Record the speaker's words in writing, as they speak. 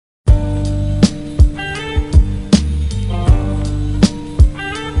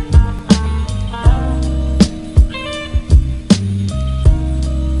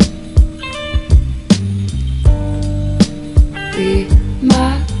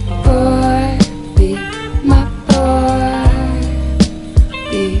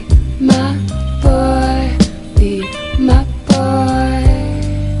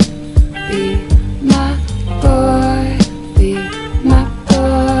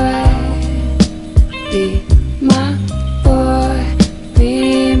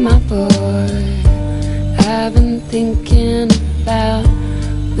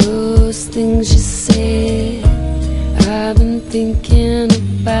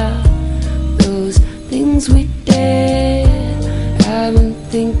things we did. I've been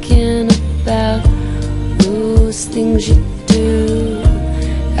thinking about those things you do.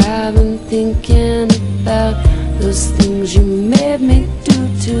 I've been thinking about those things you made me do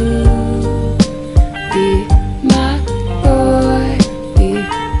too. Be my boy, be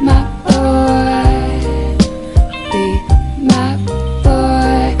my boy, be my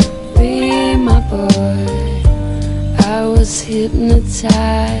boy, be my boy. I was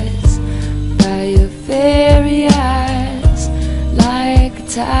hypnotized by your very eyes, like a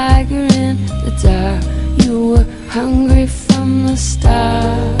tiger in the dark. You were hungry from the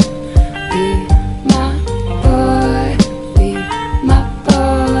start. Be my boy, be my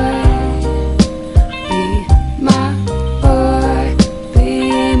boy, be my boy, be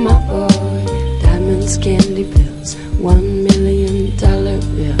my boy. Diamonds, candy pills, $1 million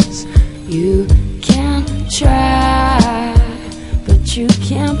bills. You can try, but you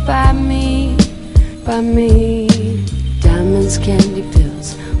can't buy me, buy me. Diamonds, candy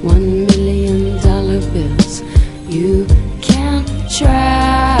pills, $1 million bills. You can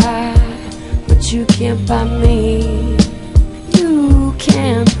try, but you can't buy me. You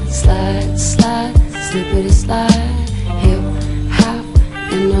can slide, slide, slippity slide, hip hop,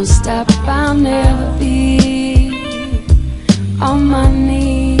 and don't stop. I'll never be on my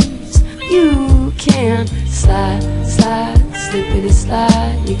knees. You can slide, slide, slippity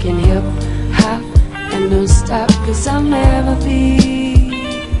slide. You can hip hop and don't stop, 'cause I'll never be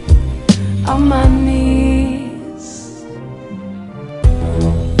on my knees.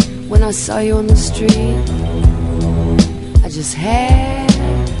 When I saw you on the street, I just had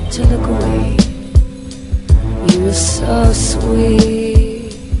to look away. You were so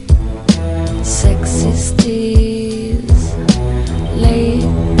sweet, sexy steez, laid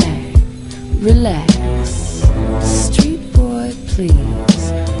back, relax, street boy please.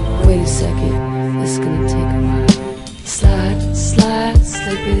 Wait a second, it's gonna take a while. Slide, slide,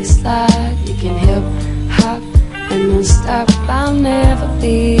 slippity slide. You can hip hop and don't stop. I'll never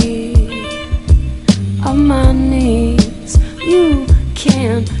be on my knees. You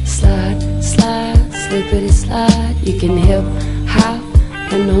can slide, slide, slippity slide. You can hip hop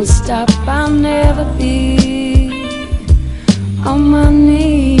and don't stop. I'll never be on my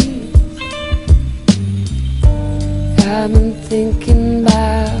knees. I've been thinking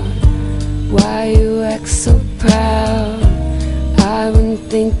about why you act so proud. I've been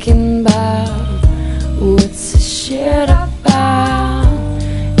thinking about what's this shit about.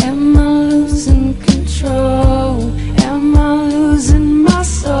 Am I losing control? Am I losing my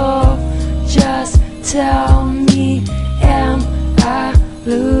soul? Just tell me, am I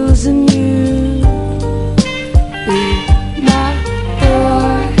losing you? Be my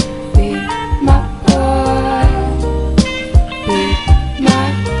boy, be my boy, be my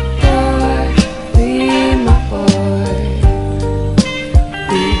boy, be my boy,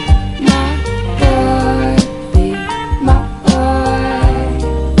 be my boy, be my boy,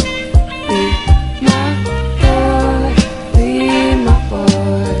 be my boy, be my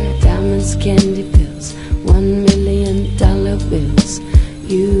boy. Diamonds, candy pills, $1 million bills.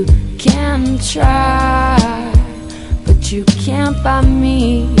 You can try, but you can't buy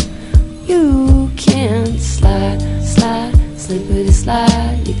me. You can slide, slide, slippity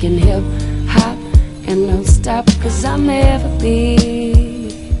slide. You can hip hop and don't stop, 'cause I'll never be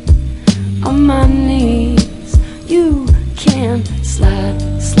on my knees. You can slide,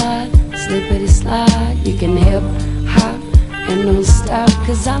 slide, slippity slide. You can hip hop and don't stop,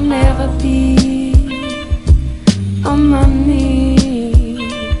 'cause I'll never be on my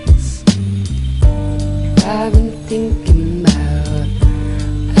knees. I've been thinking about,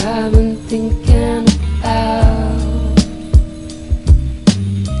 I've been thinking about.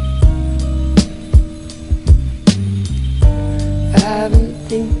 I've been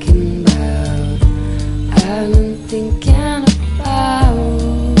thinking